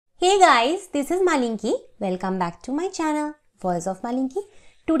Hey guys, this is Malinki. Welcome back to my channel, Voice of Malinki.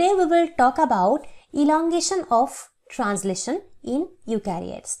 Today we will talk about elongation of translation in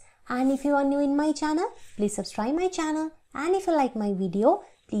eukaryotes. And if you are new in my channel, please subscribe my channel. And if you like my video,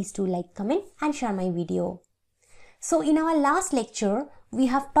 please do like, comment and share my video. So in our last lecture, we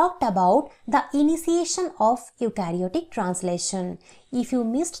have talked about the initiation of eukaryotic translation. If you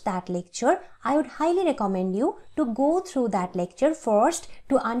missed that lecture, I would highly recommend you to go through that lecture first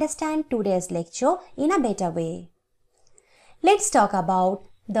to understand today's lecture in a better way. Let's talk about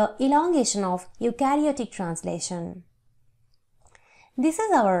the elongation of eukaryotic translation. This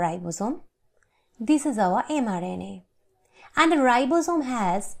is our ribosome. This is our mRNA. And the ribosome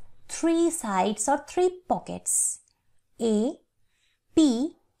has three sides or three pockets, A,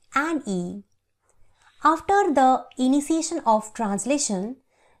 P and E. After the initiation of translation,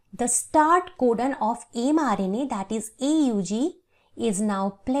 the start codon of mRNA, that is AUG, is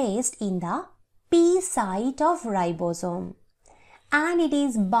now placed in the P site of ribosome and it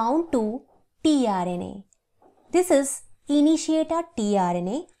is bound to tRNA. This is initiator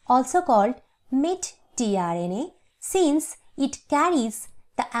tRNA, also called met-tRNA, since it carries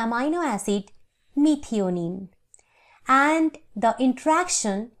the amino acid methionine. And the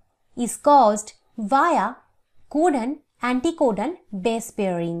interaction is caused via codon-anticodon base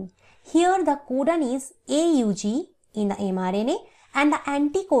pairing. Here the codon is AUG in the mRNA and the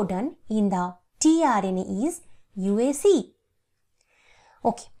anticodon in the tRNA is UAC.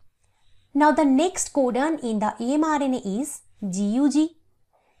 Okay. Now the next codon in the mRNA is GUG.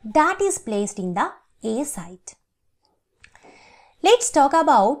 That is placed in the A site. Let's talk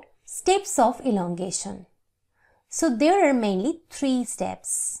about steps of elongation. So there are mainly three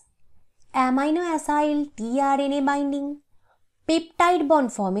steps: amino acyl tRNA binding, peptide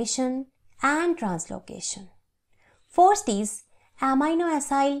bond formation and translocation. First is amino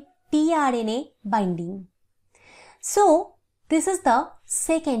acyl tRNA binding. So this is the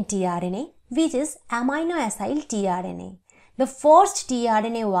second tRNA, which is amino acyl tRNA. The first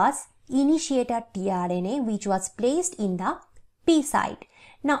tRNA was initiator tRNA, which was placed in the P site.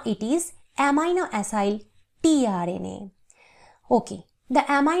 Now it is amino acyl tRNA. Okay, the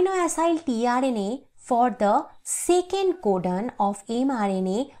amino acyl tRNA for the second codon of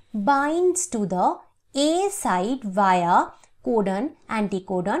mRNA binds to the A site via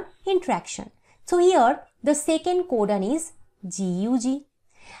codon-anticodon interaction. So here the second codon is GUG,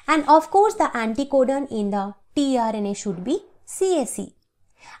 and of course the anticodon in the tRNA should be CAC,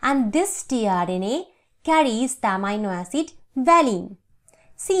 and this tRNA carries the amino acid valine.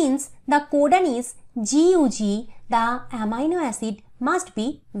 Since the codon is GUG, the amino acid must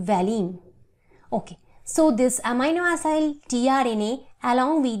be valine. Okay, so this amino acyl tRNA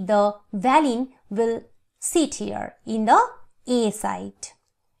along with the valine will sit here in the A site.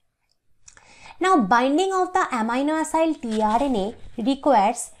 Now binding of the amino acyl tRNA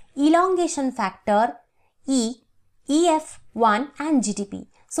requires elongation factor E, EF1 and GTP.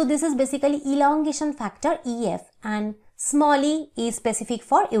 So this is basically elongation factor EF, and small e is specific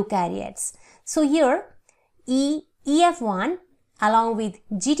for eukaryotes. So here EF1 along with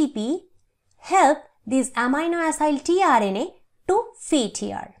GTP help this amino acyl tRNA to fit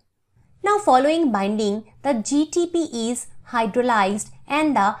here. Now following binding, the GTP is hydrolyzed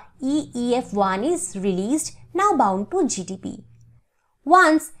and the EF1 is released, now bound to GTP.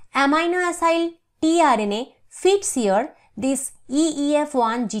 Once amino acyl tRNA fits here, this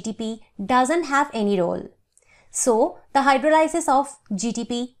EF1 GTP doesn't have any role. So the hydrolysis of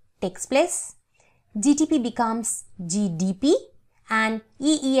GTP takes place. GTP becomes GDP and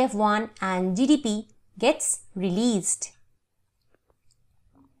EF1 and GDP gets released.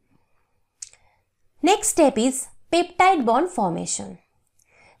 Next step is peptide bond formation.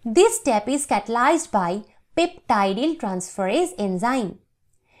 This step is catalyzed by peptidyl transferase enzyme.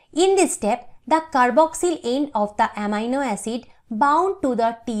 In this step, the carboxyl end of the amino acid bound to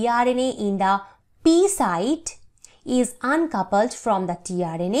the tRNA in the P site is uncoupled from the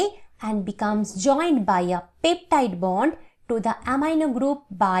tRNA and becomes joined by a peptide bond to the amino group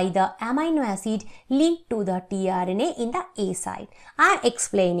by the amino acid linked to the tRNA in the A site. I am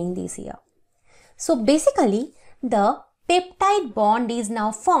explaining this here. So basically, the peptide bond is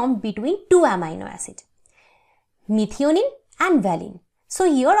now formed between two amino acids, methionine and valine.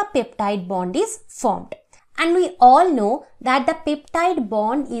 So here a peptide bond is formed, and we all know that the peptide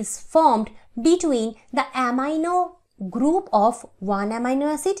bond is formed between the amino group of one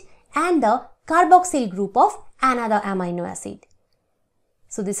amino acid and the carboxyl group of another amino acid.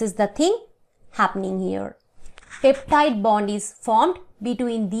 So this is the thing happening here. Peptide bond is formed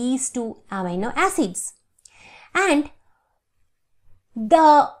between these two amino acids, and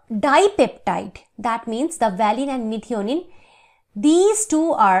the dipeptide, that means the valine and methionine, these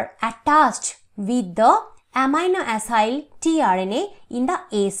two are attached with the amino acyl tRNA in the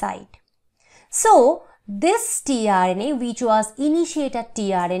A site. So, this tRNA, which was initiated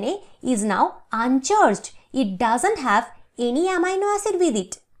tRNA, is now uncharged. It doesn't have any amino acid with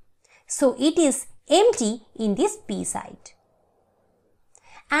it. So, it is empty in this P site.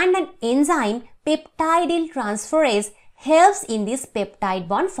 And an enzyme, peptidyl transferase, helps in this peptide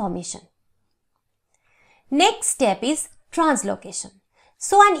bond formation. Next step is translocation.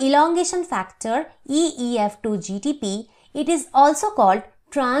 So, an elongation factor EEF2-GTP, it is also called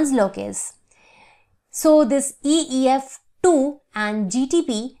translocase. So, this EEF2 and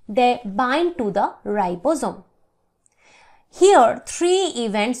GTP, they bind to the ribosome. Here, 3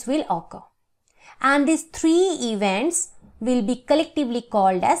 events will occur, and these 3 events will be collectively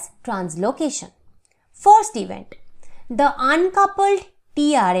called as translocation. First event, the uncoupled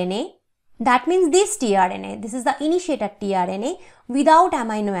tRNA, that means this tRNA, this is the initiated tRNA without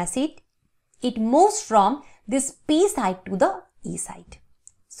amino acid, it moves from this P site to the E site.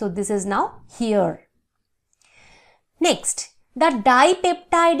 So, this is now here. Next, the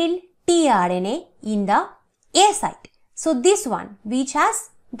dipeptidyl tRNA in the A site. So, this one which has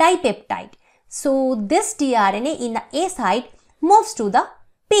dipeptide. So, this tRNA in the A site moves to the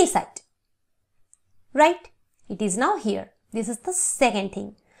P site. Right? It is now here. This is the second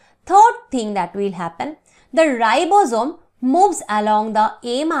thing. Third thing that will happen, the ribosome moves along the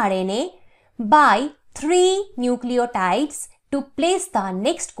mRNA by 3 nucleotides to place the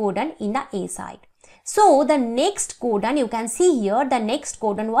next codon in the A site. So, the next codon, you can see here, the next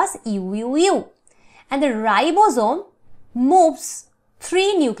codon was UUU. And the ribosome moves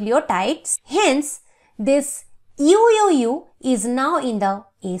 3 nucleotides. Hence, this UUU is now in the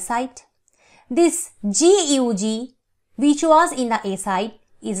A site. This GUG, which was in the A site,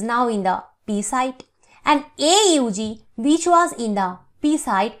 is now in the P site. And AUG, which was in the P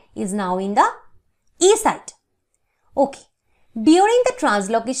site, is now in the E site. Okay. During the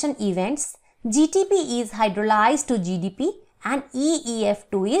translocation events, GTP is hydrolyzed to GDP and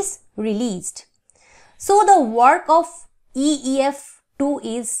EEF2 is released. So, the work of EEF2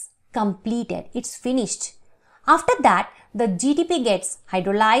 is completed. It's finished. After that, the GTP gets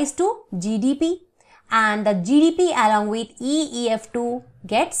hydrolyzed to GDP and the GDP along with EEF2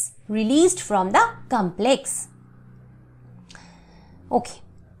 gets released from the complex. Okay.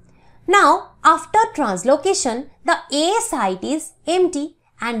 Now, after translocation, the A site is empty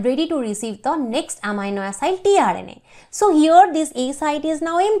and ready to receive the next amino acyl tRNA. So, here this A site is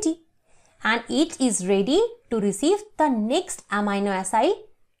now empty and it is ready to receive the next amino acyl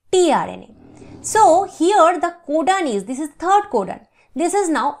tRNA. So, here the codon is, this is third codon, this is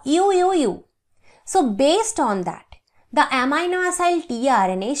now UUU. So, based on that, the amino acyl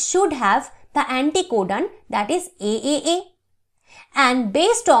tRNA should have the anticodon, that is AAA. And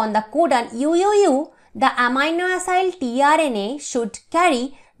based on the codon UUU, the amino acyl tRNA should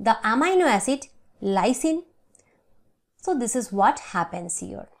carry the amino acid lysine. So, this is what happens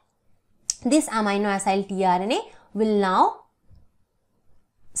here. This amino acyl tRNA will now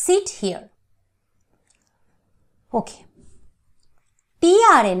sit here. Okay.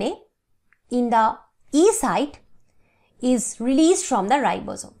 tRNA in the E site is released from the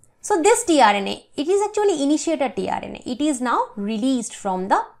ribosome. So, this tRNA, it is actually initiated tRNA. It is now released from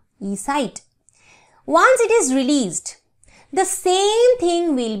the E site. Once it is released, the same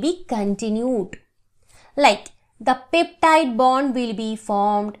thing will be continued. Like the peptide bond will be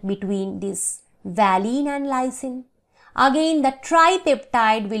formed between this valine and lysine. Again, the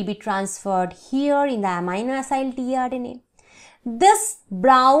tripeptide will be transferred here in the amino acyl tRNA. This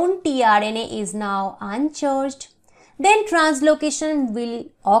brown tRNA is now uncharged. Then translocation will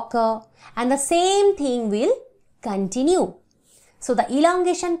occur and the same thing will continue. So, the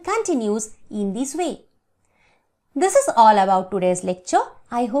elongation continues in this way. This is all about today's lecture.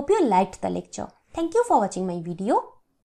 I hope you liked the lecture. Thank you for watching my video.